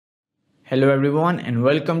Hello everyone and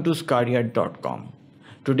welcome to sqadia.com.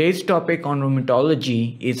 Today's topic on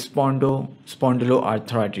rheumatology is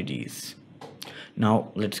spondyloarthritis.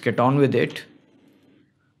 Now let's get on with it.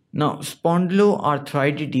 Now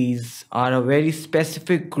spondyloarthritis are a very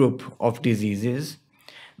specific group of diseases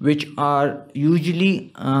which are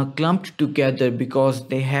usually clumped together because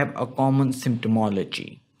they have a common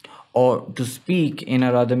symptomology. Or to speak in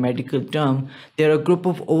a rather medical term, they are a group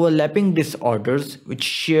of overlapping disorders which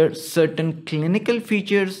share certain clinical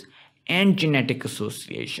features and genetic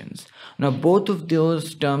associations. Now, both of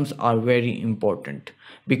those terms are very important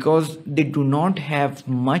because they do not have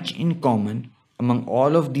much in common among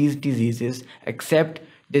all of these diseases except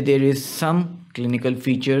that there is some clinical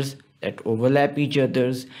features that overlap each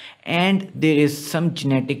other's and there is some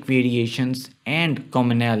genetic variations and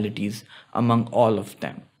commonalities among all of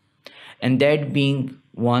them, and that being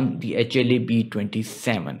one, the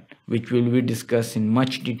HLA-B27, which will be discussed in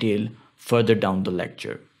much detail further down the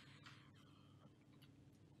lecture.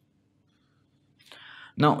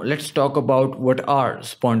 Now let's talk about what are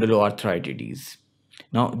spondyloarthritis.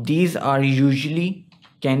 Now these are usually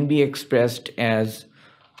can be expressed as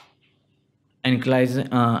ankylosing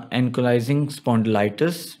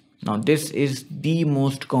spondylitis. Now this is the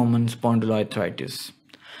most common spondyloarthritis.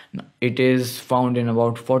 It is found in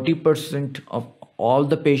about 40% of all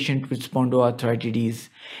the patients with spondyloarthritis,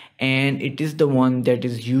 and it is the one that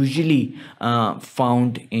is usually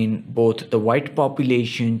found in both the white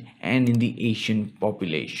population and in the Asian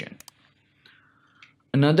population.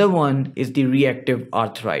 Another one is the reactive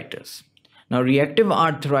arthritis. Now, reactive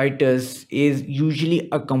arthritis is usually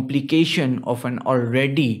a complication of an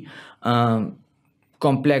already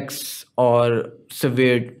complex or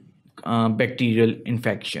severe bacterial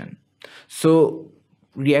infection. So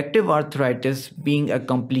reactive arthritis being a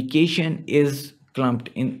complication is clumped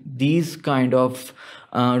in these kind of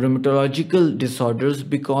rheumatological disorders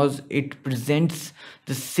because it presents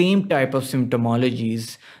the same type of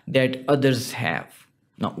symptomologies that others have.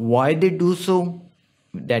 Now why they do so,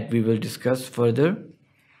 that we will discuss further.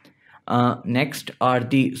 Next are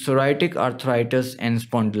the psoriatic arthritis and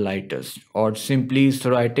spondylitis, or simply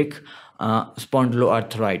psoriatic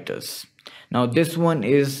spondyloarthritis. Now this one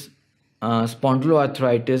is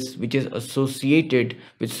spondyloarthritis which is associated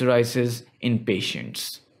with psoriasis in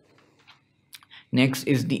patients. Next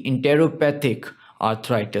is the enteropathic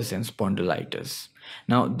arthritis and spondylitis.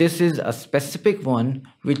 Now this is a specific one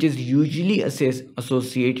which is usually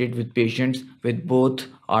associated with patients with both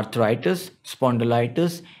arthritis,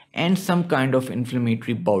 spondylitis, and some kind of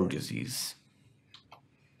inflammatory bowel disease.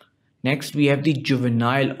 Next, we have the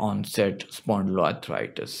juvenile onset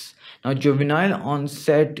spondyloarthritis. Now, juvenile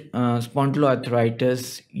onset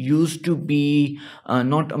spondyloarthritis used to be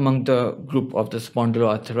not among the group of the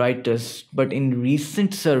spondyloarthritis, but in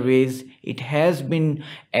recent surveys, it has been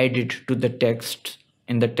added to the text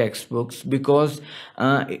in the textbooks because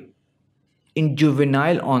in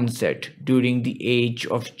juvenile onset during the age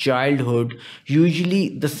of childhood, usually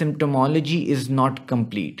the symptomology is not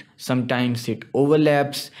complete. Sometimes it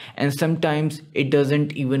overlaps and sometimes it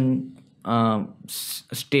doesn't even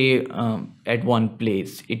stay at one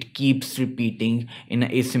place. It keeps repeating in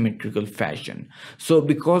an asymmetrical fashion. So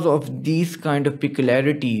because of these kind of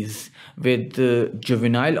peculiarities with the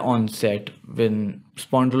juvenile onset, when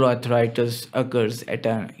spondyloarthritis occurs at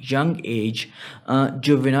a young age,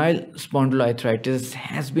 juvenile spondyloarthritis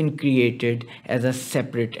has been created as a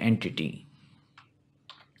separate entity.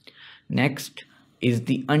 Next is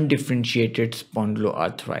the undifferentiated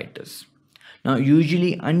spondyloarthritis. Now,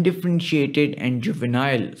 usually undifferentiated and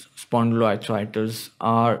juvenile spondyloarthritis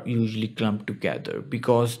are usually clumped together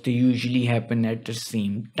because they usually happen at the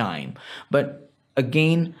same time. But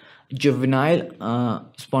again, juvenile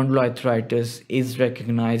spondyloarthritis is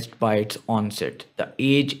recognized by its onset, the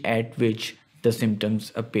age at which the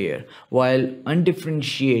symptoms appear, while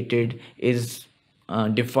undifferentiated is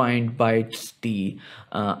defined by the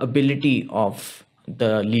ability of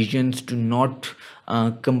the lesions to not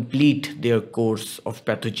complete their course of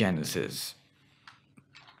pathogenesis.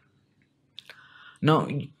 Now,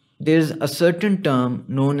 there's a certain term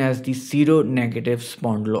known as the seronegative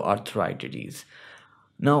spondyloarthritis.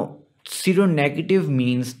 Now, seronegative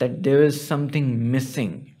means that there is something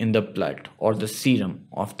missing in the blood or the serum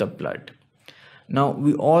of the blood. Now,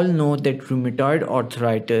 we all know that rheumatoid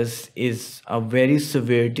arthritis is a very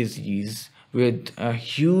severe disease with a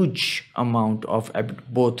huge amount of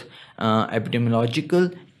both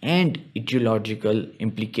epidemiological and etiological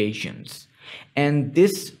implications. And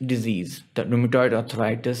this disease, the rheumatoid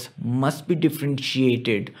arthritis, must be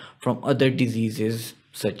differentiated from other diseases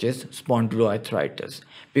such as spondyloarthritis,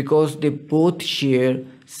 because they both share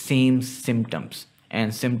same symptoms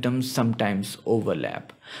and symptoms sometimes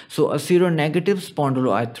overlap. So a seronegative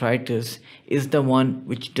spondyloarthritis is the one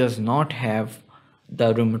which does not have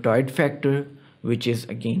the rheumatoid factor, which is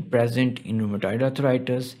again present in rheumatoid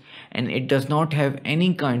arthritis, and it does not have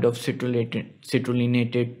any kind of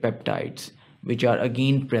citrullinated peptides, which are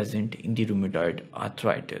again present in the rheumatoid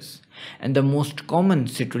arthritis. And the most common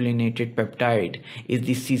citrullinated peptide is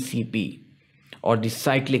the CCP, or the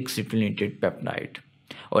cyclic citrullinated peptide,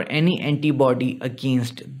 or any antibody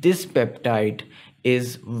against this peptide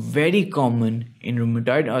is very common in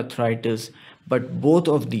rheumatoid arthritis, but both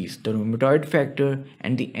of these, the rheumatoid factor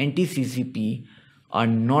and the anti-CCP, are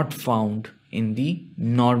not found in the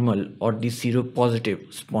normal or the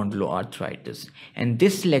seropositive spondyloarthritis. And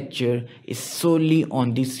this lecture is solely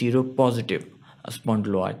on the seropositive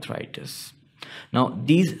spondyloarthritis. Now,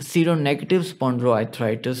 these seronegative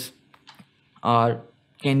spondyloarthritis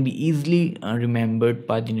can be easily remembered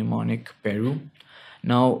by the mnemonic Peru.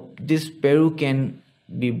 Now, this Peru can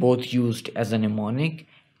be both used as a mnemonic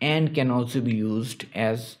and can also be used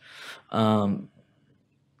as to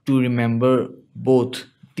remember both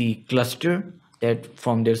the cluster, that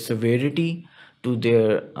from their severity to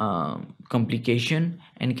their complication,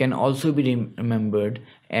 and can also be remembered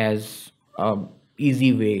as an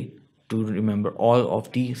easy way to remember all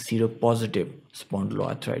of the seropositive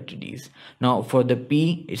spondyloarthritis. Now for the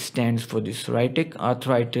P, it stands for the psoriatic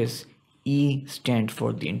arthritis, E stands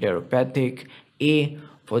for the enteropathic, A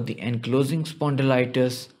for the ankylosing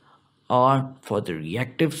spondylitis, R for the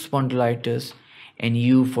reactive spondylitis, and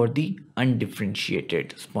U for the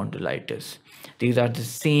undifferentiated spondylitis. These are the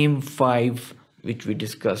same 5 which we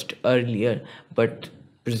discussed earlier, but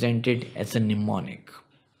presented as a mnemonic.